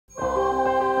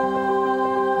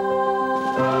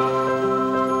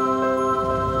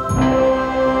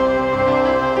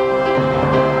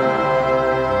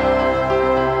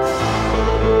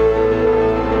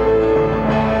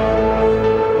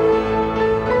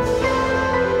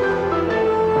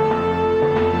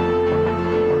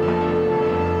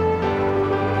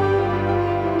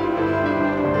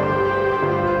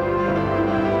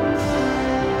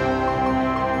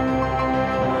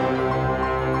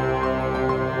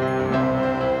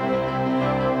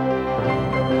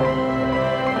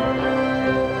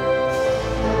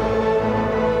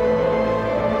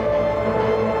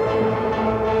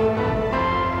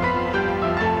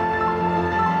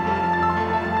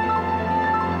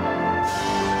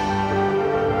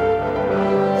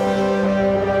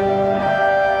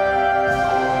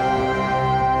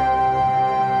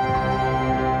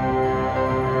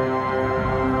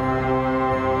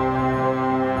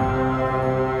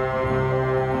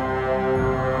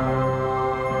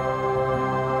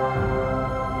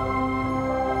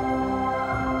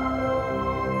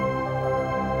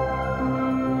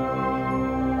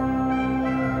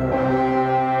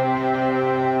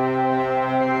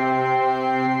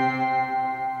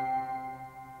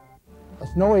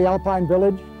snowy alpine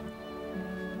village,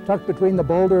 tucked between the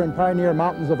Boulder and Pioneer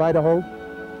Mountains of Idaho.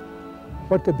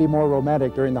 What could be more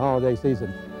romantic during the holiday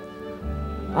season?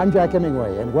 I'm Jack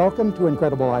Hemmingway, and welcome to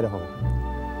Incredible Idaho.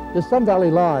 The Sun Valley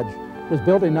Lodge was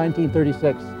built in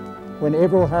 1936 when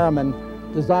Averill Harriman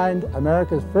designed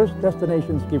America's first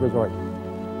destination ski resort.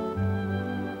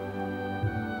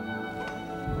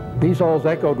 These halls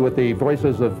echoed with the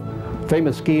voices of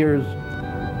famous skiers,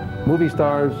 movie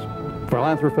stars,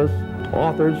 philanthropists,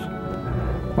 authors.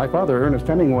 My father, Ernest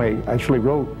Hemingway, actually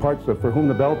wrote parts of For Whom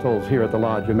the Bell Tolls here at the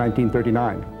lodge in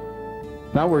 1939.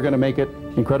 Now we're going to make it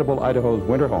Incredible Idaho's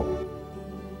winter home.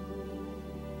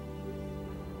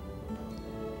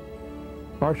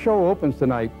 Our show opens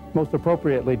tonight, most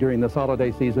appropriately during this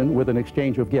holiday season, with an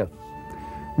exchange of gifts.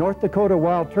 North Dakota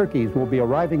wild turkeys will be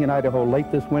arriving in Idaho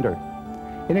late this winter.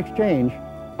 In exchange,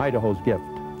 Idaho's gift: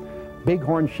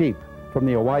 bighorn sheep from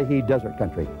the Owyhee Desert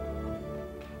Country.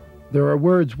 There are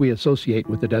words we associate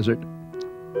with the desert: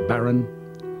 barren,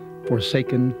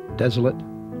 forsaken, desolate,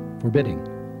 forbidding.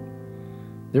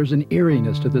 There's an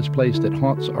eeriness to this place that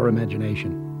haunts our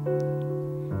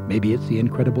imagination. Maybe it's the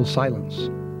incredible silence,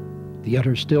 the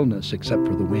utter stillness except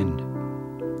for the wind.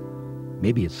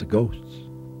 Maybe it's the ghosts,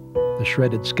 the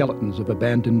shredded skeletons of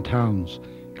abandoned towns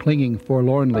clinging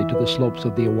forlornly to the slopes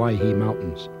of the Owyhee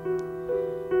Mountains.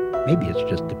 Maybe it's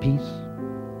just the peace.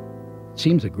 It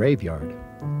seems a graveyard,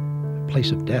 a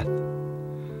place of death.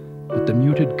 But the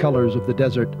muted colors of the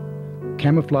desert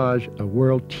camouflage a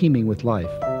world teeming with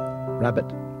life: rabbit,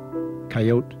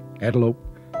 coyote, antelope,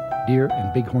 deer,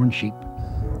 and bighorn sheep.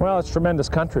 Well, it's tremendous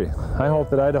country. I hope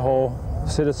that Idaho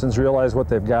citizens realize what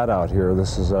they've got out here.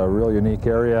 This is a real unique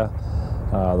area.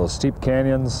 Those steep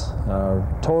canyons,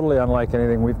 totally unlike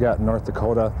anything we've got in North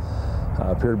Dakota,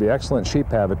 appear to be excellent sheep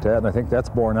habitat, and I think that's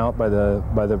borne out by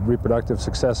the reproductive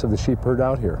success of the sheep herd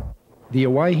out here. The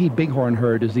Owyhee bighorn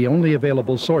herd is the only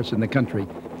available source in the country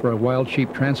for a wild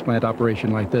sheep transplant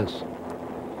operation like this.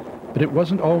 But it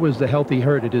wasn't always the healthy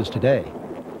herd it is today.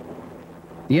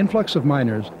 The influx of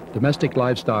miners, domestic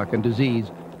livestock, and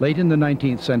disease late in the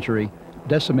 19th century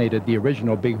decimated the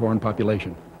original bighorn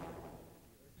population.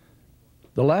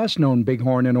 The last known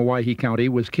bighorn in Owyhee County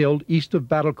was killed east of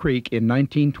Battle Creek in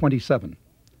 1927.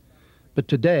 But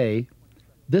today,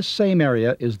 this same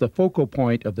area is the focal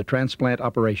point of the transplant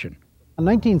operation. In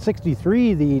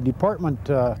 1963, the department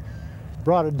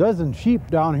brought a dozen sheep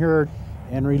down here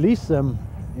and released them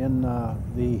in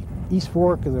the East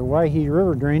Fork of the Owyhee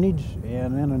River drainage.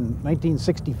 And then in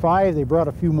 1965, they brought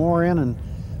a few more in, and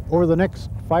over the next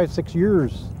 5-6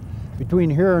 years, between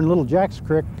here and Little Jack's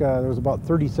Creek, there was about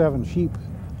 37 sheep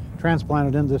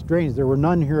transplanted into this drainage. There were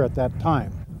none here at that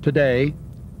time. Today,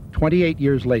 28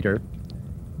 years later,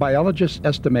 biologists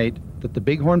estimate that the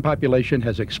bighorn population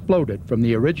has exploded from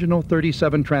the original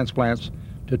 37 transplants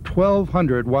to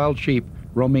 1,200 wild sheep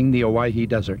roaming the Owyhee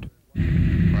Desert.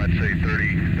 I'd say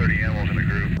 30 animals in a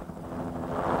group.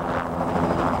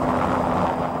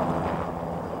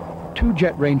 2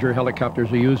 Jet Ranger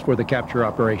helicopters are used for the capture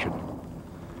operation.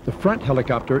 The front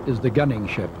helicopter is the gunning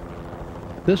ship.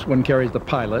 This one carries the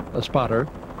pilot, a spotter,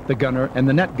 the gunner, and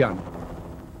the net gun,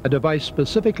 a device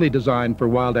specifically designed for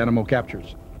wild animal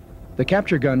captures. The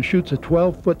capture gun shoots a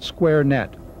 12-foot square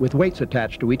net with weights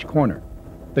attached to each corner.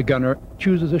 The gunner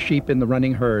chooses a sheep in the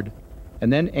running herd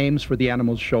and then aims for the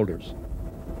animal's shoulders.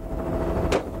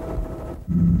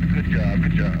 Good job,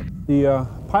 good job. The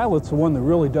pilot's the one that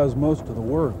really does most of the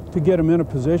work to get him in a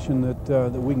position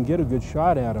that we can get a good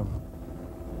shot at him.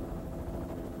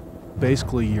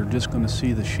 Basically, you're just going to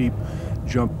see the sheep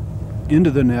jump into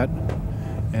the net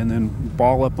and then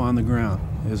ball up on the ground.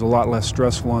 It's a lot less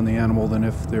stressful on the animal than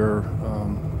if they're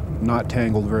not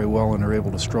tangled very well and are able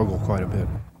to struggle quite a bit.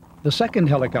 The second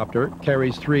helicopter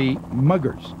carries 3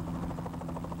 muggers.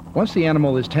 Once the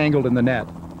animal is tangled in the net,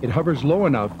 it hovers low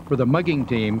enough for the mugging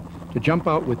team to jump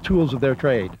out with tools of their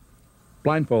trade: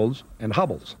 blindfolds and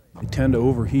hobbles. They tend to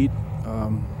overheat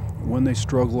when they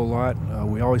struggle a lot.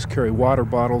 We always carry water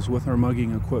bottles with our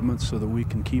mugging equipment so that we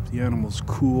can keep the animals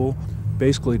cool,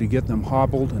 basically to get them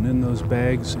hobbled and in those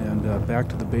bags and back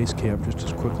to the base camp just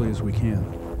as quickly as we can.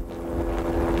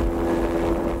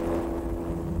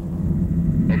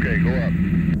 Okay, go up.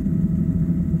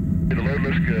 The load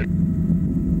looks good.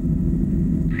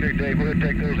 Okay, Dave, go ahead and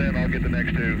take those in. I'll get the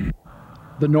next 2.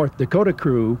 The North Dakota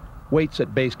crew waits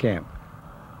at base camp,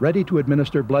 ready to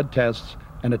administer blood tests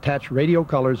and attach radio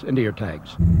collars and ear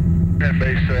tags. And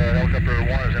base helicopter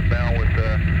 1 is inbound with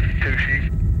 2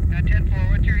 sheep. 10-4,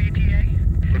 what's your ETA?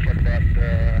 Looks like about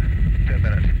 10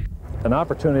 minutes. An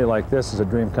opportunity like this is a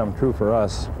dream come true for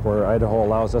us, where Idaho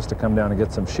allows us to come down and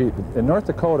get some sheep. In North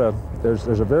Dakota, there's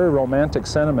a very romantic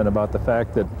sentiment about the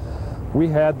fact that we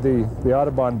had the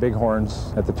Audubon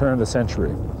bighorns at the turn of the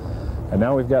century. And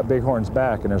now we've got bighorns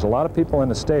back, and there's a lot of people in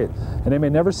the state, and they may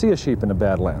never see a sheep in the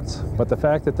Badlands, but the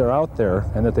fact that they're out there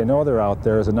and that they know they're out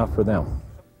there is enough for them.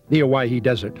 The Owyhee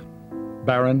Desert.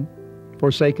 Barren,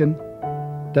 forsaken,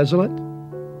 desolate,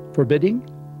 forbidding?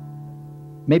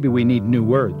 Maybe we need new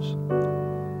words.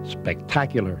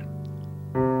 Spectacular,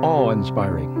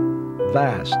 awe-inspiring,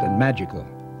 vast and magical.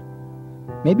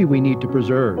 Maybe we need to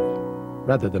preserve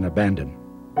rather than abandon.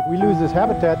 If we lose this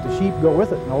habitat, the sheep go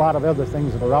with it and a lot of other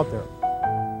things that are out there.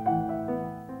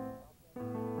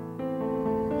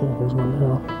 Yeah, there's one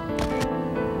now.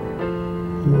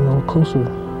 Maybe a little closer.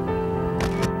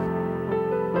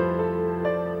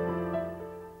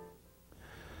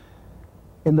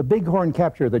 In the bighorn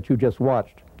capture that you just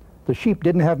watched, the sheep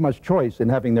didn't have much choice in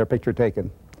having their picture taken.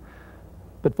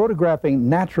 But photographing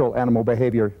natural animal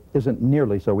behavior isn't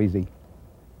nearly so easy.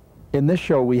 In this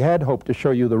show, we had hoped to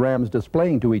show you the rams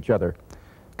displaying to each other,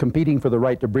 competing for the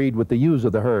right to breed with the ewes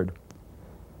of the herd.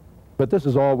 But this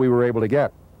is all we were able to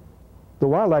get. The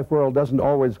wildlife world doesn't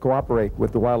always cooperate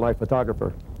with the wildlife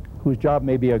photographer, whose job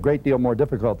may be a great deal more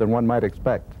difficult than one might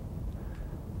expect.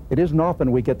 It isn't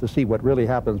often we get to see what really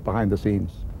happens behind the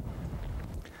scenes.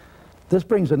 This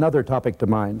brings another topic to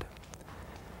mind: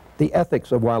 the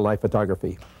ethics of wildlife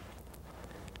photography.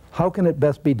 How can it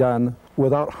best be done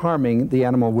without harming the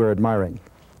animal we're admiring?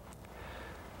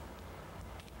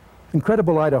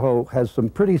 Incredible Idaho has some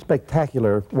pretty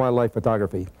spectacular wildlife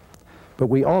photography, but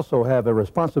we also have a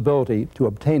responsibility to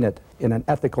obtain it in an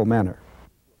ethical manner.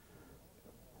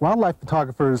 Wildlife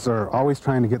photographers are always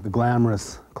trying to get the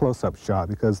glamorous close-up shot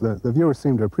because the viewers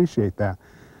seem to appreciate that.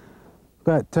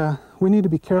 But we need to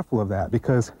be careful of that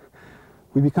because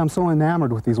we become so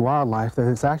enamored with these wildlife that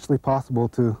it's actually possible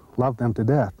to love them to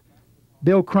death.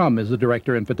 Bill Crum is the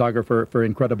director and photographer for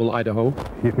Incredible Idaho.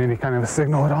 Give me any kind of a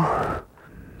signal at all?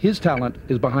 His talent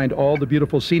is behind all the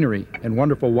beautiful scenery and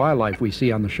wonderful wildlife we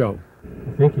see on the show.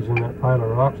 I think he's in that pile of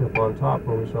rocks up on top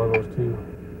where we saw those two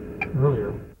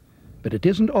earlier. But it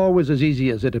isn't always as easy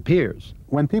as it appears.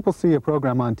 When people see a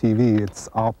program on TV, it's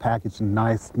all packaged in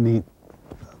nice, neat,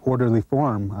 orderly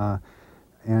form.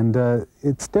 And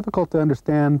it's difficult to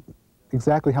understand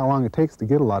exactly how long it takes to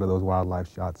get a lot of those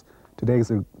wildlife shots.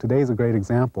 Today's a great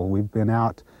example. We've been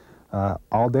out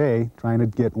all day trying to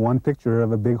get one picture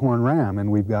of a bighorn ram,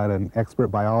 and we've got an expert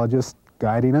biologist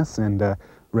guiding us and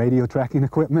radio tracking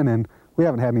equipment, and we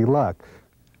haven't had any luck.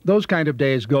 Those kind of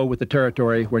days go with the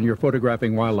territory when you're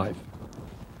photographing wildlife.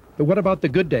 But what about the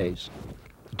good days?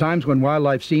 The times when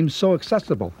wildlife seems so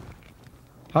accessible?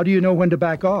 How do you know when to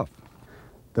back off?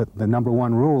 The number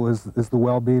one rule is the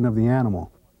well-being of the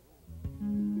animal.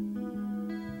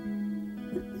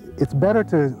 It's better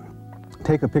to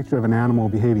take a picture of an animal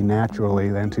behaving naturally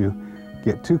than to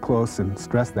get too close and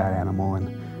stress that animal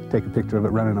and take a picture of it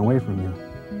running away from you.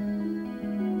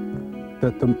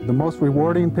 The most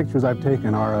rewarding pictures I've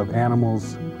taken are of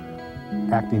animals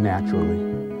acting naturally.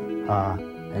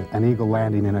 An eagle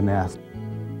landing in a nest,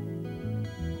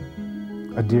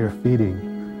 a deer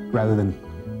feeding rather than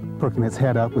perking its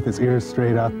head up with its ears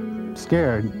straight up,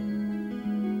 scared.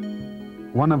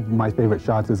 One of my favorite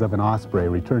shots is of an osprey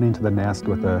returning to the nest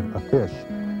with a fish.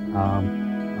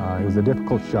 It was a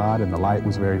difficult shot and the light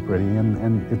was very pretty,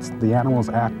 and it's the animal's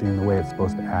acting the way it's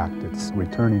supposed to act. It's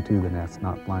returning to the nest,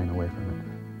 not flying away from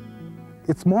it.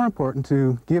 It's more important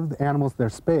to give the animals their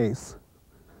space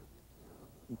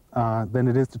than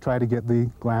it is to try to get the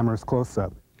glamorous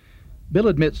close-up. Bill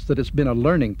admits that it's been a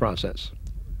learning process.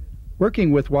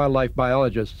 Working with wildlife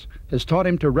biologists has taught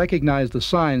him to recognize the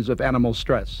signs of animal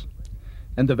stress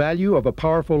and the value of a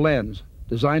powerful lens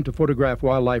designed to photograph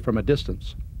wildlife from a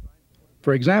distance.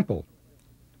 For example,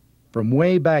 from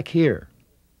way back here,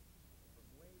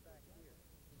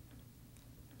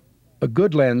 a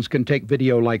good lens can take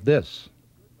video like this.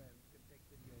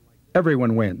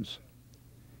 Everyone wins.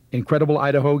 Incredible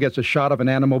Idaho gets a shot of an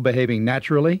animal behaving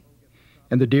naturally,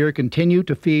 and the deer continue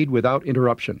to feed without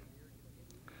interruption.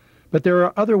 But there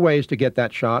are other ways to get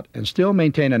that shot and still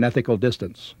maintain an ethical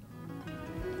distance.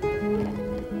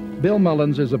 Bill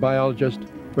Mullins is a biologist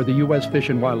for the U.S. Fish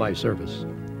and Wildlife Service,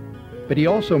 but he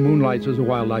also moonlights as a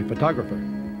wildlife photographer.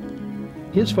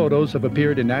 His photos have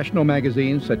appeared in national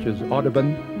magazines such as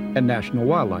Audubon and National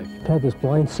Wildlife. I've had this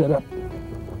blind set up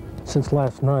since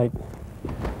last night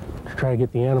to try to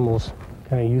get the animals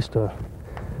kind of used to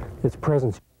its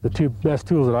presence. The two best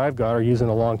tools that I've got are using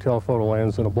a long telephoto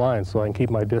lens and a blind, so I can keep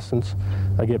my distance.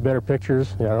 I get better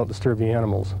pictures, and I don't disturb the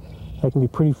animals. I can be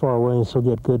pretty far away and still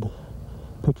get good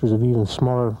pictures of even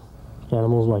smaller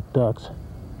animals like ducks.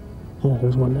 Yeah,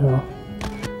 there's one now.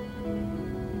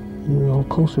 A little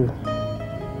closer.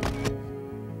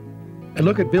 A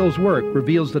look at Bill's work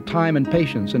reveals the time and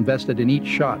patience invested in each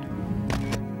shot.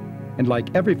 And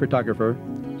like every photographer,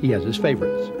 he has his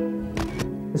favorites.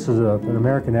 This is an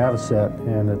American avocet,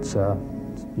 and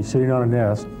he's sitting on a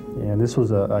nest. And this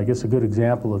was, I guess, a good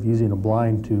example of using a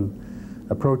blind to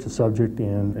approach a subject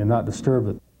and not disturb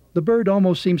it. The bird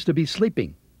almost seems to be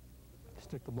sleeping.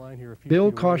 Stick the blind here a few Bill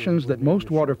feet away, cautions that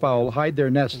most waterfowl hide their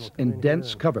nests in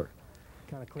dense cover.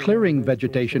 Clearing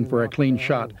vegetation for a clean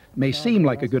shot may seem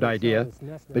like a good idea,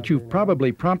 but you've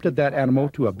probably prompted that animal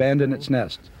to abandon its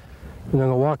nest. And then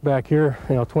I'll walk back here,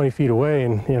 20 feet away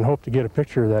and hope to get a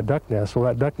picture of that duck nest. Well,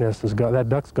 that duck nest is gone. That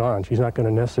duck's gone. She's not going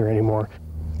to nest there anymore.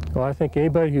 Well, I think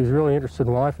anybody who's really interested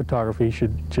in wildlife photography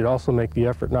should also make the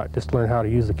effort not just to learn how to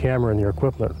use the camera and your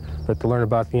equipment, but to learn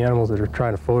about the animals that are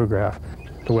trying to photograph.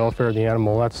 The welfare of the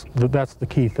animal, that's the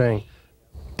key thing.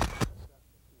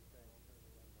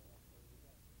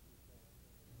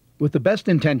 With the best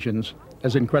intentions,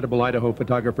 as Incredible Idaho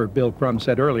photographer Bill Crum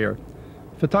said earlier,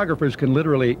 photographers can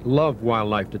literally love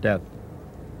wildlife to death.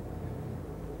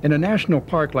 In a national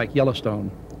park like Yellowstone,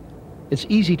 it's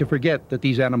easy to forget that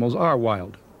these animals are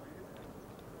wild.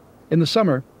 In the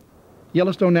summer,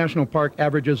 Yellowstone National Park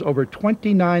averages over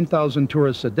 29,000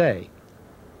 tourists a day.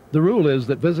 The rule is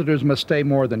that visitors must stay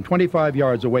more than 25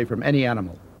 yards away from any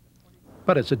animal.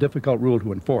 But it's a difficult rule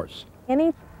to enforce.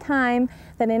 Any time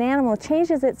that an animal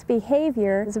changes its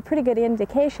behavior is a pretty good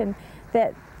indication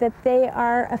that they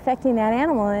are affecting that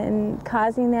animal and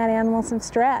causing that animal some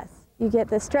stress. You get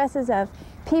the stresses of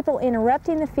people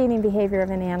interrupting the feeding behavior of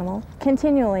an animal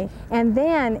continually, and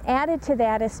then added to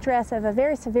that a stress of a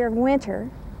very severe winter,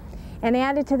 and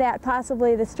added to that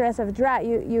possibly the stress of a drought.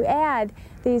 You add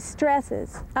these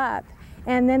stresses up,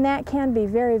 and then that can be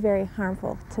very, very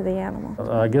harmful to the animal.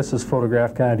 I guess this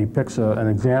photograph kind of depicts an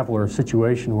example or a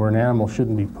situation where an animal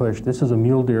shouldn't be pushed. This is a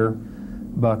mule deer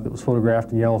buck that was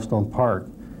photographed in Yellowstone Park,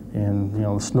 and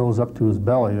the snow's up to his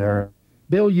belly there.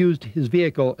 Bill used his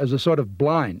vehicle as a sort of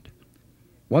blind.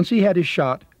 Once he had his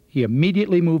shot, he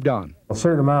immediately moved on. A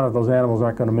certain amount of those animals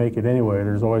aren't going to make it anyway.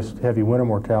 There's always heavy winter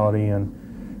mortality, and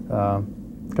a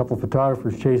couple of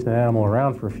photographers chasing an animal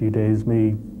around for a few days may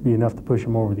be enough to push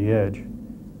him over the edge.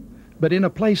 But in a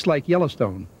place like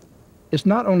Yellowstone, it's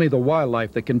not only the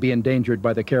wildlife that can be endangered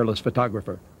by the careless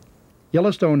photographer.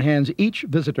 Yellowstone hands each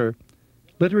visitor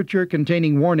literature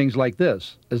containing warnings like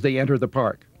this as they enter the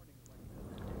park.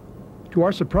 To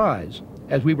our surprise,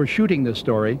 as we were shooting this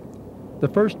story, the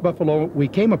first buffalo we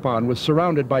came upon was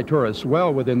surrounded by tourists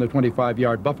well within the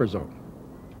 25-yard buffer zone.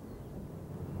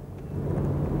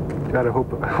 God, I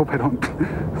hope I don't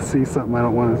see something I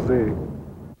don't want to see.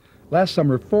 Last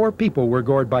summer, 4 people were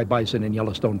gored by bison in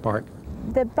Yellowstone Park.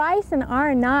 The bison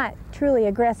are not truly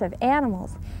aggressive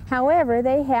animals. However,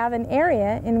 they have an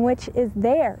area in which is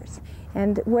theirs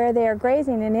and where they are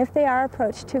grazing, and if they are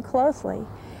approached too closely,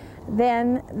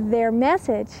 then their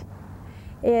message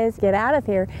is get out of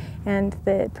here, and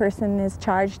the person is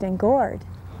charged and gored.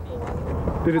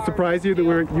 Did it surprise you that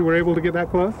you were able to get that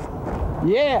close?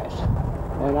 Yes,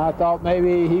 and I thought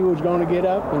maybe he was going to get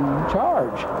up and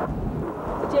charge.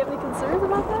 Did you have any concerns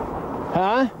about that?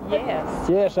 Huh? Yes.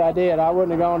 Yes, I did. I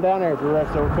wouldn't have gone down there if the rest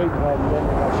of those people hadn't been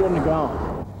there. I shouldn't have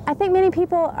gone. I think many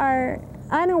people are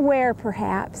unaware,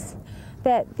 perhaps,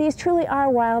 that these truly are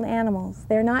wild animals.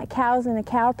 They're not cows in a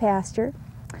cow pasture.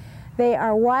 They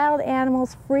are wild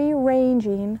animals,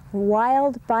 free-ranging,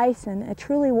 wild bison, a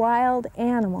truly wild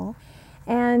animal.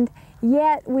 And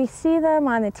yet we see them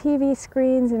on the TV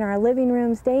screens in our living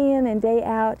rooms day in and day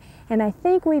out. And I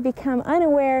think we become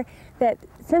unaware that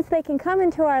since they can come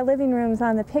into our living rooms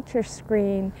on the picture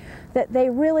screen, that they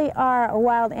really are a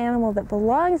wild animal that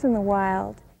belongs in the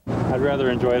wild. I'd rather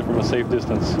enjoy it from a safe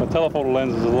distance. A telephoto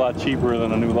lens is a lot cheaper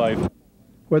than a new life.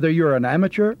 Whether you're an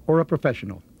amateur or a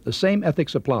professional, the same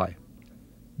ethics apply.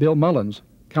 Bill Mullins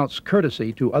counts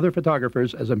courtesy to other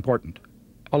photographers as important,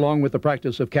 along with the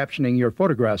practice of captioning your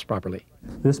photographs properly.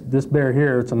 This bear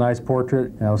here, it's a nice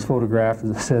portrait. It was photographed,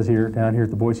 as it says here, down here at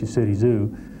the Boise City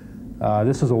Zoo.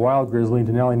 This is a wild grizzly in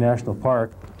Denali National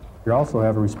Park. You also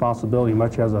have a responsibility,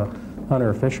 much as a hunter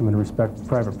or fisherman, to respect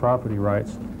private property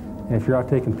rights. And if you're out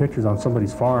taking pictures on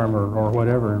somebody's farm or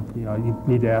whatever, you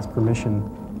need to ask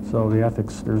permission. So the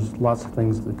ethics, there's lots of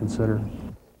things to consider.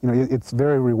 It's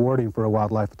very rewarding for a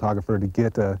wildlife photographer to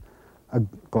get a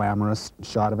glamorous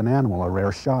shot of an animal, a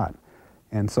rare shot.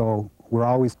 And so we're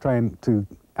always trying to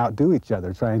outdo each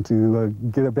other, trying to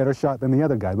get a better shot than the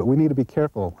other guy. But we need to be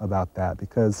careful about that,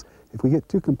 because if we get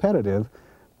too competitive,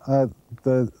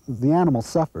 the animal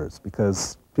suffers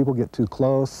because people get too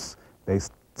close, they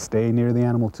stay near the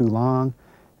animal too long,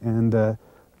 and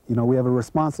you know, we have a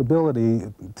responsibility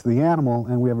to the animal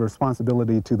and we have a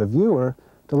responsibility to the viewer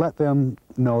to let them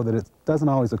know that it doesn't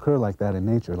always occur like that in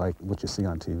nature, like what you see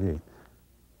on TV.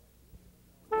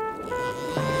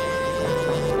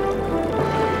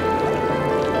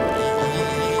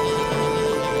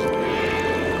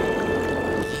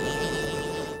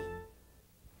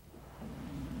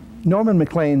 Norman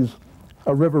Maclean's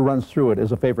A River Runs Through It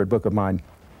is a favorite book of mine.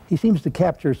 He seems to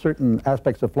capture certain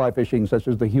aspects of fly fishing, such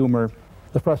as the humor,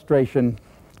 the frustration,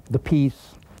 the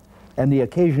peace, and the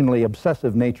occasionally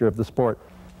obsessive nature of the sport.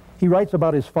 He writes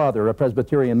about his father, a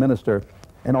Presbyterian minister,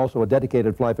 and also a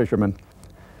dedicated fly fisherman.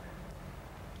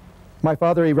 My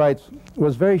father, he writes,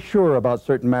 was very sure about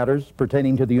certain matters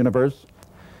pertaining to the universe.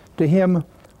 To him,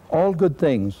 all good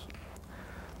things,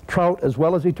 trout as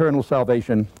well as eternal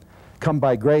salvation, come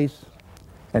by grace,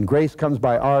 and grace comes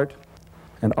by art,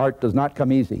 and art does not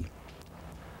come easy.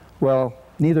 Well,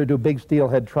 neither do big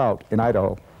steelhead trout in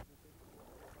Idaho.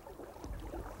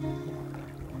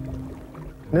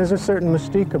 There's a certain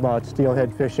mystique about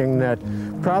steelhead fishing that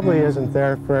probably isn't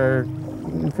there for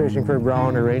fishing for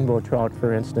brown or rainbow trout,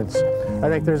 for instance. I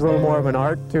think there's a little more of an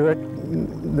art to it.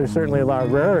 There's certainly a lot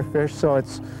of rarer fish, so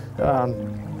it's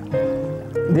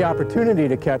the opportunity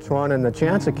to catch one and the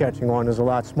chance of catching one is a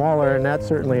lot smaller, and that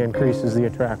certainly increases the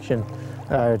attraction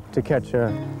to catch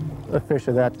a fish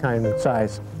of that kind of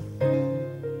size.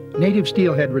 Native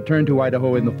steelhead return to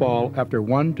Idaho in the fall after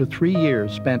 1 to 3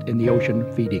 years spent in the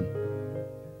ocean feeding.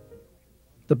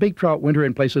 The big trout winter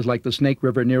in places like the Snake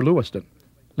River near Lewiston,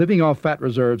 living off fat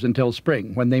reserves until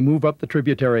spring when they move up the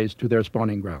tributaries to their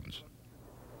spawning grounds.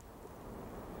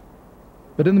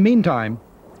 But in the meantime,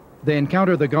 they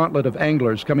encounter the gauntlet of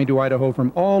anglers coming to Idaho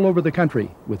from all over the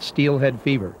country with steelhead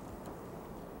fever.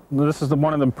 This is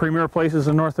one of the premier places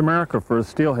in North America for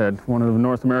steelhead, one of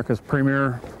North America's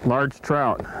premier large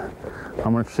trout.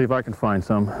 I'm going to see if I can find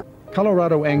some.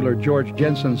 Colorado angler George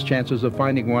Jensen's chances of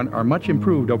finding one are much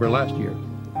improved over last year.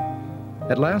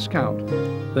 At last count,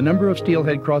 the number of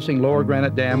steelhead crossing Lower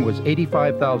Granite Dam was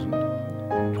 85,000,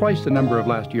 twice the number of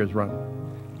last year's run.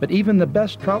 But even the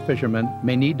best trout fisherman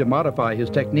may need to modify his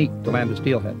technique to land a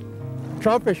steelhead.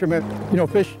 Trout fishermen, you know,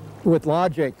 fish with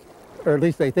logic, or at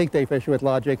least they think they fish with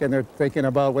logic, and they're thinking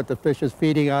about what the fish is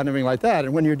feeding on and everything like that.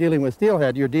 And when you're dealing with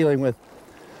steelhead, you're dealing with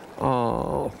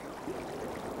a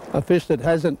fish that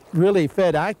hasn't really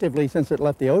fed actively since it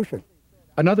left the ocean.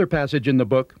 Another passage in the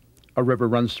book, A River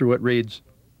Runs Through It, reads,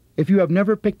 "If you have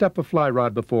never picked up a fly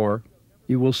rod before,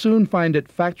 you will soon find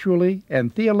it factually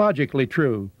and theologically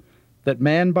true that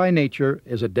man by nature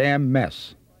is a damn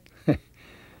mess."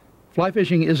 Fly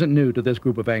fishing isn't new to this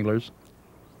group of anglers,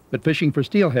 but fishing for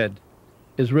steelhead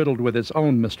is riddled with its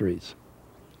own mysteries.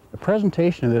 The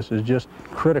presentation of this is just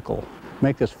critical.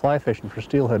 Make this fly fishing for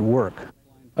steelhead work.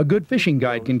 A good fishing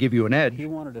guide can give you an edge.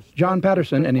 John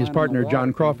Patterson and his partner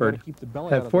John Crawford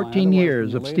have 14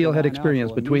 years of steelhead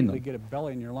experience between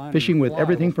them, fishing with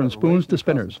everything from spoons to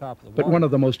spinners. But one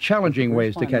of the most challenging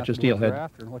ways to catch a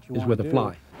steelhead is with a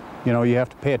fly. You know, you have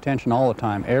to pay attention all the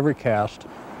time. Every cast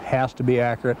has to be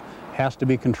accurate, has to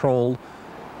be controlled,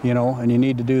 you know, and you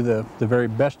need to do the very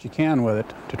best you can with it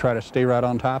to try to stay right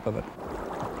on top of it.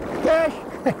 Fish!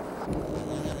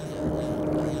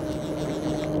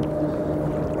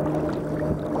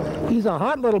 He's a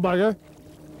hot little bugger.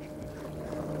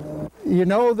 You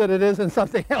know that it isn't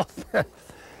something else.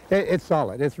 It's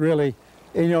solid. It's really,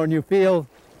 you know, and you feel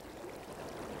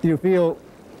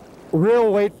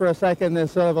real weight for a second,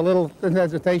 there's sort of a little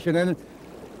hesitation, and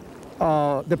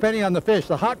depending on the fish,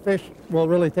 the hot fish will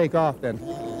really take off then.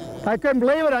 I couldn't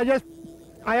believe it.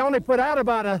 I only put out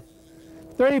about a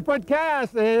 30-foot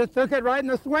cast, and it took it right in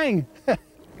the swing.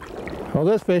 Well,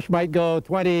 this fish might go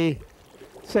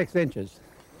 26 inches.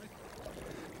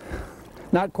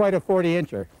 Not quite a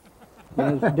 40-incher.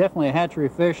 He's definitely a hatchery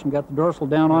fish and got the dorsal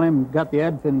down on him, got the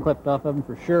ad fin clipped off of him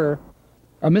for sure.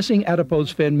 A missing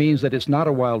adipose fin means that it's not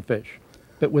a wild fish,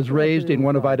 but was raised in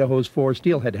one of Idaho's 4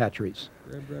 steelhead hatcheries.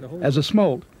 As a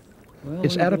smolt,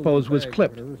 its adipose was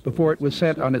clipped before it was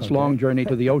sent on its long journey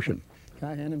to the ocean. Can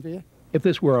I hand him to you? If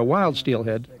this were a wild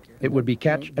steelhead, it would be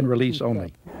catch and release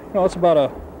only. Well, it's about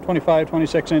a 25,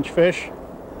 26-inch fish,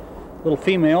 little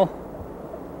female.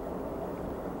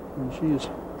 And she's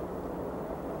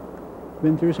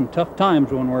been through some tough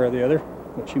times one way or the other,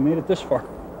 but she made it this far.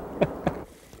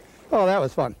 Oh, that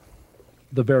was fun.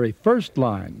 The very first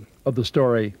line of the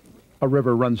story, A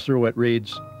River Runs Through It,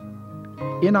 reads,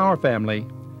 "In our family,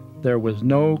 there was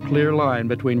no clear line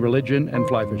between religion and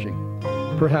fly fishing.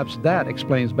 Perhaps that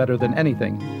explains better than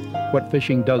anything what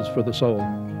fishing does for the soul.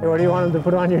 What do you want him to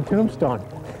put on your tombstone?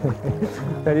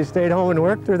 That he stayed home and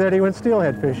worked, or that he went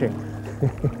steelhead fishing?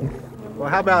 Well,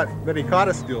 how about that he caught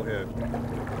a steelhead?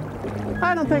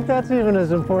 I don't think that's even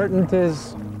as important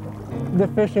as the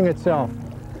fishing itself.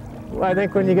 I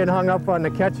think when you get hung up on the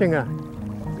catching a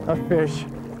fish,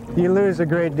 you lose a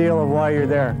great deal of why you're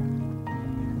there.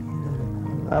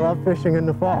 I love fishing in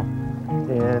the fall,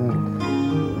 and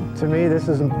to me this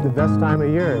is the best time of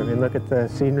year. I mean, look at the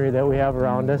scenery that we have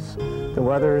around us. The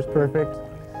weather is perfect,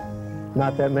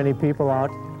 not that many people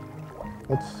out.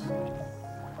 It's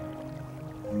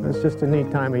just a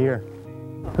neat time of year.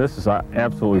 This is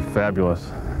absolutely fabulous.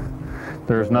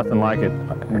 There's nothing like it.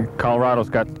 Colorado's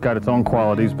got its own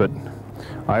qualities, but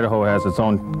Idaho has its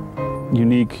own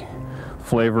unique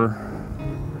flavor,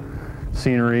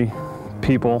 scenery,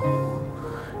 people,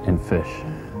 and fish.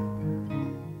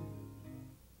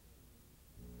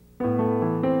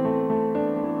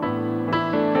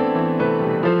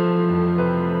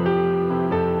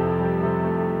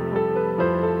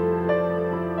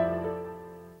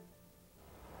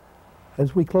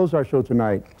 As we close our show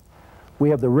tonight, we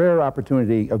have the rare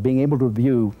opportunity of being able to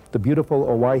view the beautiful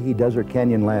Owyhee Desert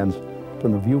Canyon lands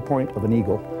from the viewpoint of an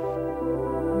eagle.